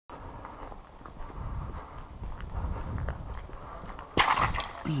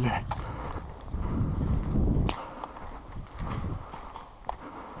Bleh.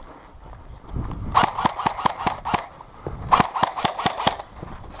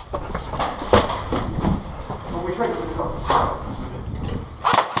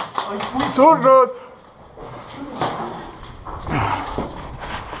 Surnud!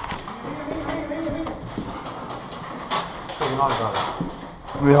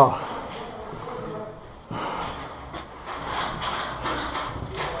 Jaa.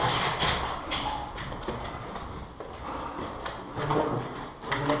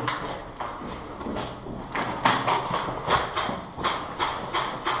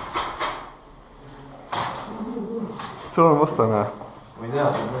 Sul on vastane? Ma ei tea, ma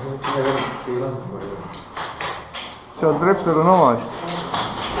ei lasu palju. Seal trepil on oma vist.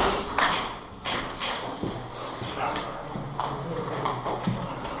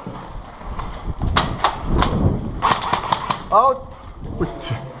 Out!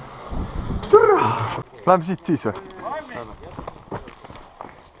 Utsi! Türa! Läheme siit siis või?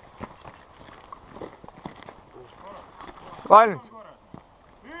 Valmis!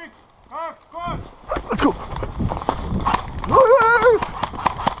 1, 2, 3! Let's go!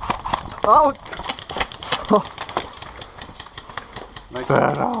 Out!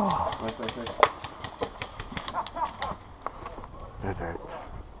 Tere! Vedet.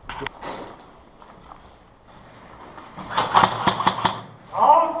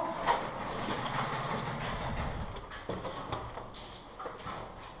 Out!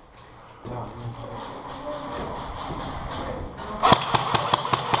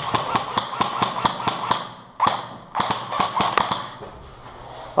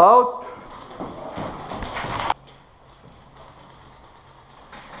 Out!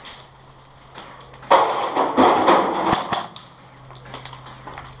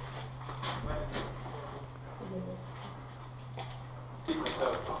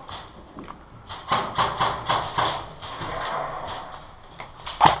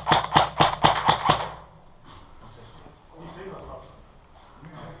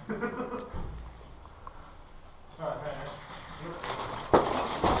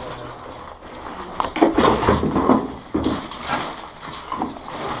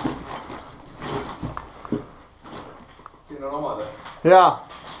 Siin on omad. Jaa.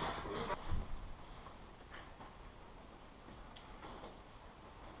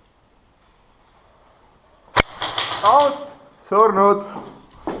 Out! Surnud!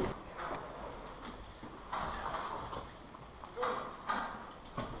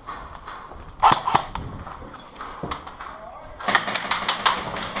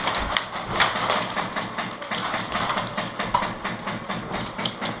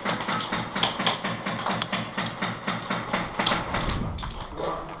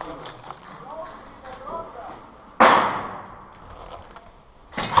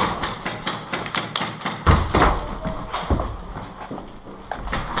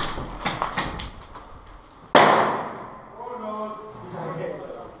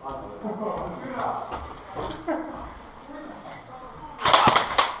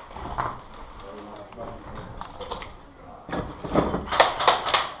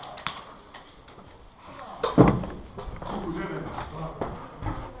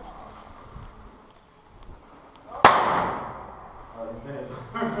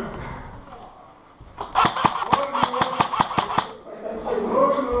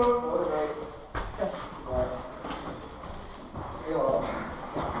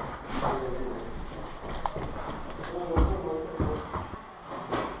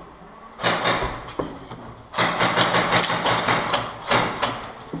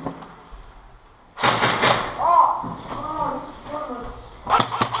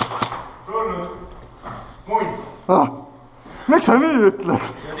 Miks sa nii ütled?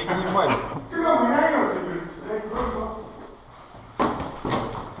 See on ikka nii maailmas. Küla ma näinud seda üldse.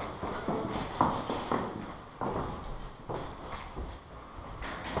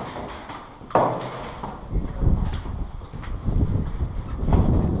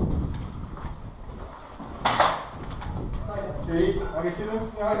 Ei, aga siin on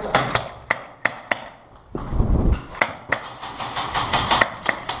hea asja.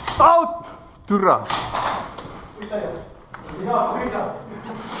 Out! Türa! Mis asja? Ei saa.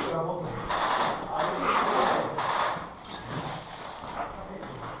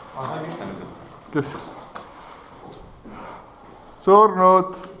 Kes?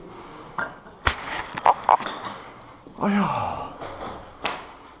 Surnud! Ajaa!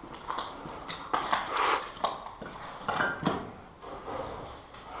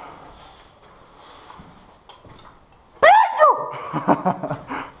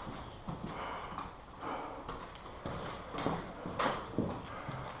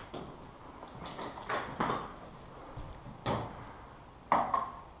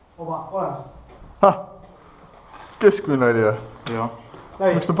 keskmine oli jah? jah.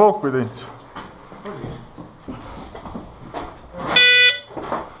 miks ta pauku ei teinud?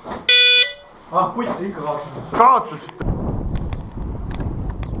 putsi ikka kaotasid. kaotasite.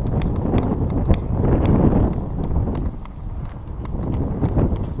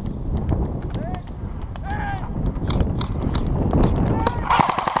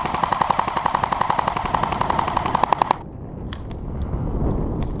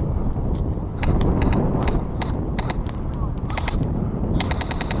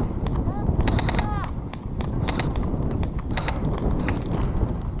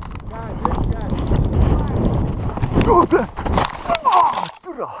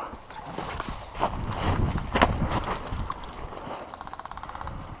 Türa!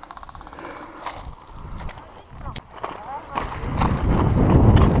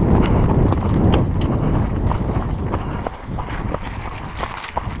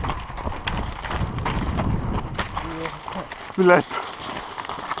 Bilet.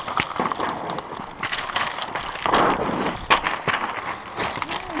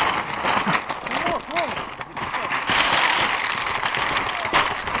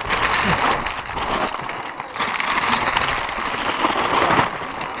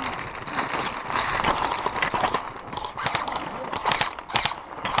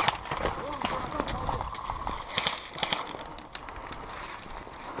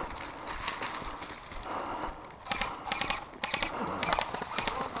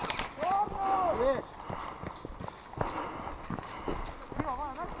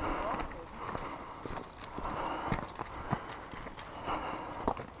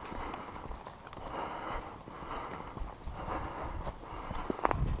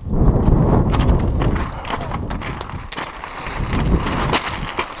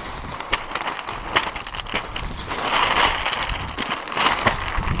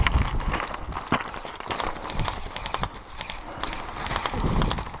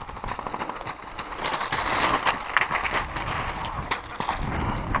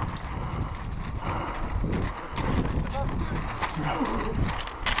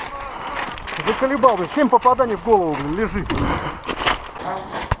 Заколебал, блин, 7 попаданий в голову, блин, лежит.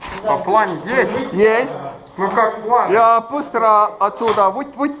 По плане есть? Есть. Ну как план? Я быстро отсюда выть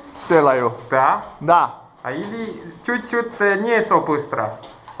сделаю. Да? Да. А или чуть-чуть не особо быстро?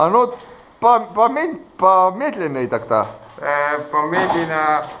 А ну, помедленнее тогда.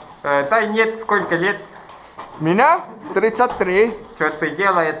 Помедленно. Дай нет, сколько лет? Меня 33. Что ты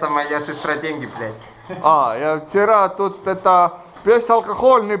делаешь, это моя сестра деньги, блядь. А, я вчера тут это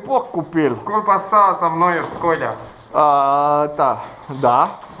безалкогольный бок купил. Колбаса со мной в школе. Да. Ну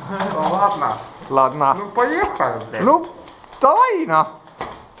ладно. Ладно. Ну поехали, блядь. Ну, давай на.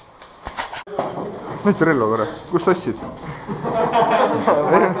 Nüüd Rello korra, kus sa ostsid? Sa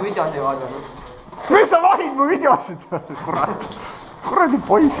videos ei vaadanud. mis sa vahid mu videosid? kurat, kuradi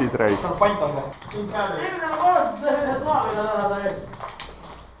poisid reis. Pant on või?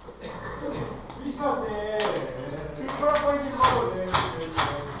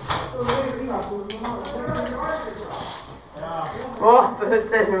 Oota, nüüd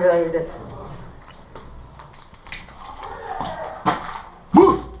teed midagi teed.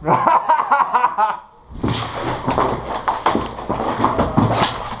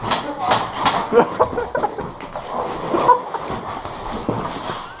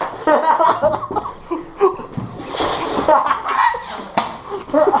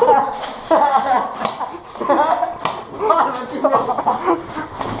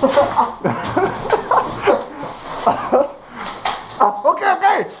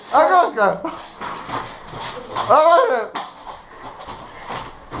 okei, aga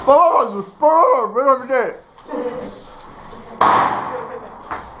vabandust, mida me teeme?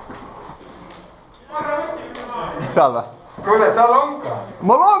 seal või? kuule, sa lonka.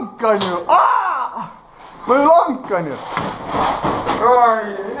 ma lonkan ju, ma ju lonkan ju. oi,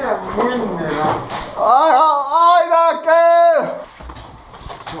 mine munni noh. aidake!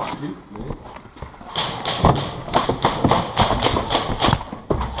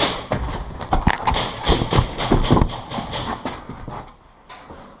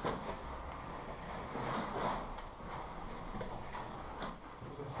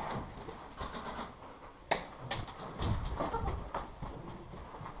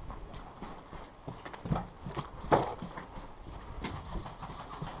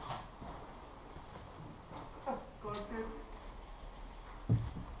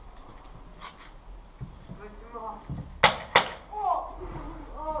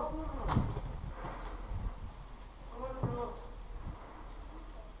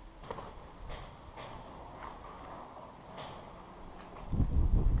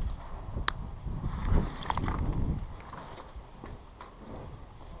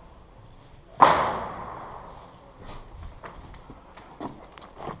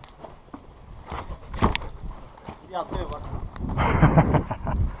 head töökohta.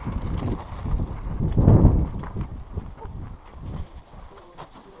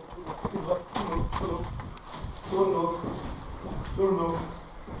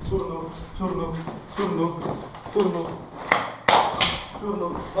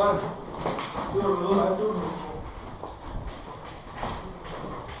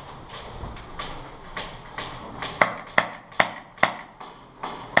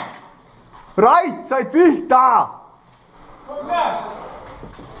 Rait, said pihta!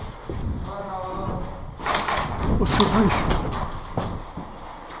 Kus see raisk?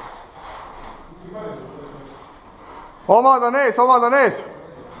 Omad on ees, omad on ees!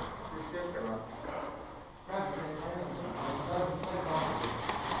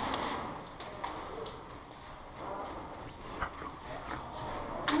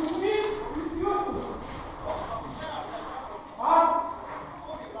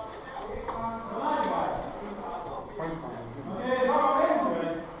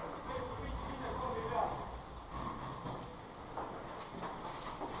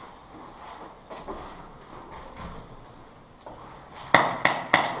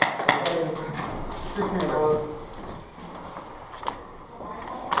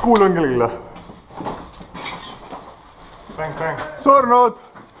 Kuul on kellelegi? Surnud!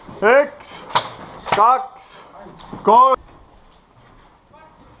 1, 2, 3.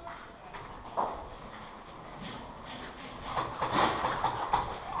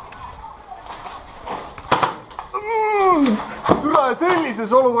 Tule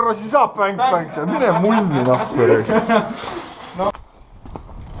sellises olukorras ei saa pänk-pänk, mine munni nahku.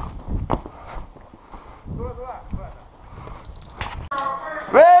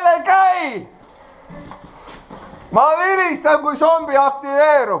 Veel ei käi! Ma vilistan, kui zombi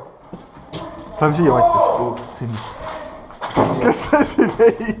aktiveerub. Lähme siia, Mattias. Sinna. Kes see siin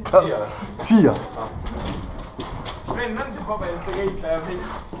ehitab? Siia. Sven on see paberite keitleja siin.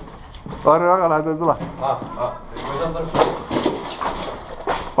 Arve väga lähedal tule.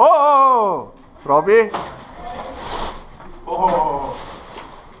 Robi.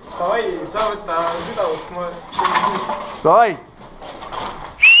 Davai, sa võta südavust ma... Davai.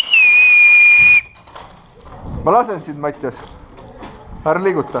 Ma lasen sind, Mattias. Ära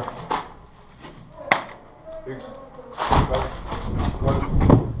liiguta. 1, 2, 3.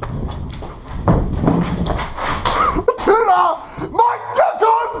 Türa! Mattias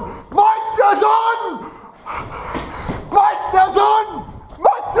on! Mattias on! Mattias on!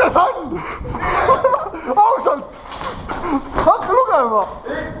 Mattias on! Ausalt! Hakka lugema!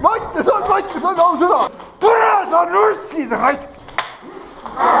 Mattias on, ausõna! Türa, sa nussid, raisk!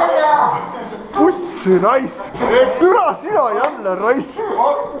 Putsi raisk! Türa, sina jälle raisk!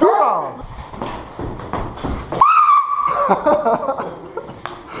 Türa!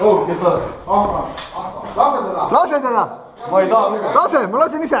 Kes oled? Lase teda! Ma ei taha lugeda. Lase, ma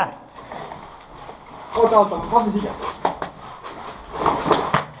lasen ise! Oota, lase siia.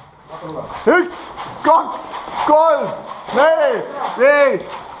 1, 2, 3, 4, 5,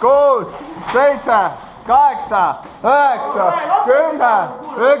 6, 7, 8, 9, 10,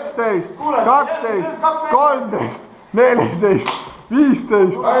 11, 12, 13, 14, 15,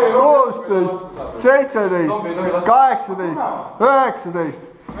 16, 17, 18, 19,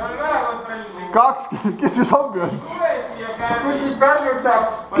 20, kes see zombi on? Kus siit Pärnus saab?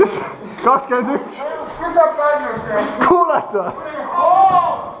 Kes? 21. Kus saab Pärnus saab? Kuuleta!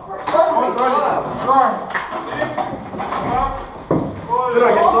 Tere,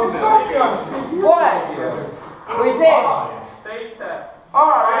 kes zombi on? Polegi ju. Või see. 7.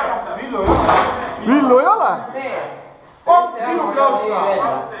 Villu ei ole! See. Sinu klausla.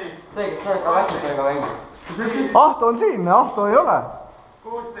 See, kes on ka väikesega mängib. Ahto on siin, Ahto ei ole.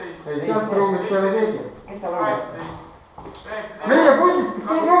 16. Ei, sealt ruumist ei ole keegi. Kes seal on? Meie puldist, kas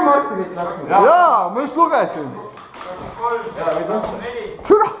keegi on Martinit lasknud? Jaa, ma just lugesin. 4.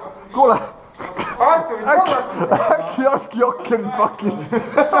 Türa, kuule. Arturit vallatud. Äkki olnudki jokken pakis.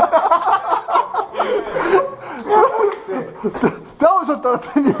 Te ausalt olete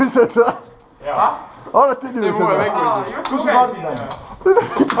inimesed või? Olete inimesed või? Kus see Martin on?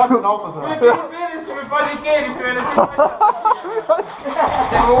 Martin on autos või? Me parikeerisime üle siin. Mis asja?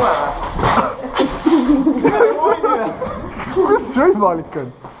 Teeme uue või? Kuidas see võimalik on?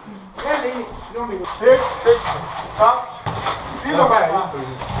 1, 2, Villu päev.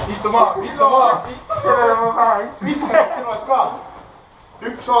 Istu maha, istu maha. Viskad sinu eest ka.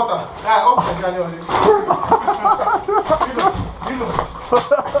 1, oota. Oksen seal niimoodi. Villu.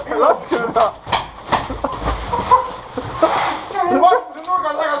 Laske teda. Martin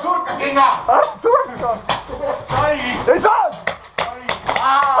nurga taga surka sinna. Ära surka. Ei saanud.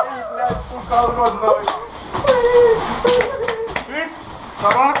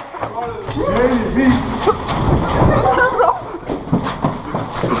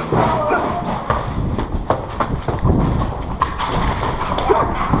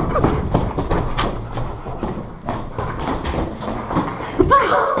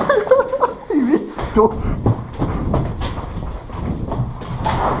 Ei vittu.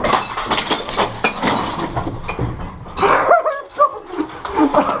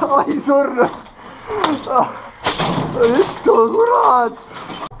 Ai surnud. Vittu kurat.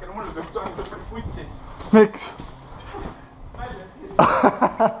 Mulle peaks toimuma putsis. Miks?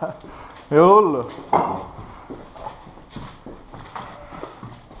 Ei ole hullu.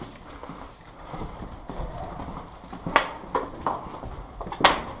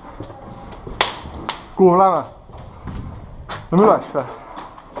 Kuhu me läheme? Lähme üles või?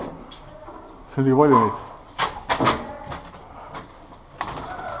 See on nii palju neid.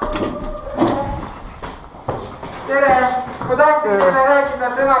 tere, ma tahaksin teile rääkida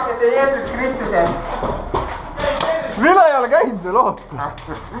sõnakese Jeesus Kristuse. Vile ei ole käinud veel, oota.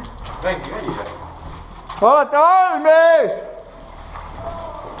 Räägi välja. Olete valmis?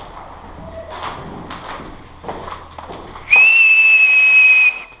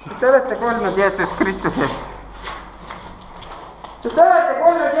 Te olete kuulnud Jeesus Kristusest. Te olete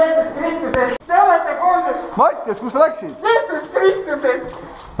kuulnud Jeesus Kristusest. Te olete kuulnud Mattias, kus sa läksid? Jeesus Kristusest.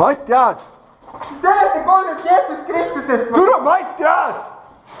 Mattias! Te olete kuulnud Jeesus Kristusest. Tule, Mattias!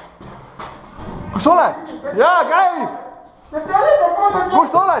 Kus oled? Jaa, käib! Te olete kuulnud Kus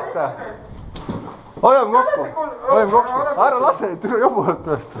te olete? Hoiame kokku. Hoiame kokku. Ära lase, türa jobu oled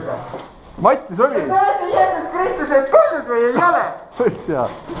peast. Mattis oli. Te olete Jeesus Kristusest kuulnud või ei ole? Ei tea.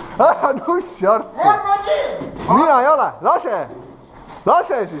 Ära nussi, Artur. Mina ei ole. Lase.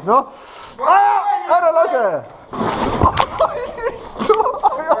 Lase siis, noh. Ära lase.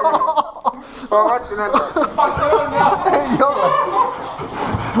 Ma vaatan enda. Ei ole.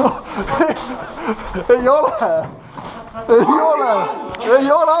 Ei ole. Ei ole.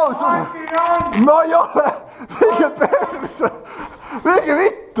 Ei ole ausalt. Ma ei ole. Minge perse. Minge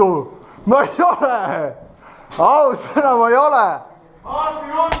vittu. Ma ei ole. Ausõna, ma ei ole.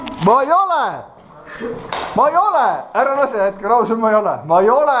 Ma ei ole. Ma ei ole. Ära lase hetke rausu, ma ei ole. Ma ei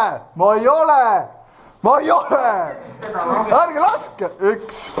ole. Ma ei ole. Ma ei ole. Ärge laske.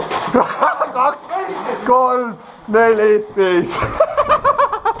 1, 2, 3, 4, 5.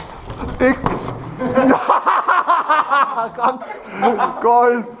 1, 2,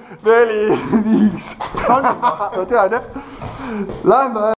 3, 4, 5. Ma tean jah. Lähme.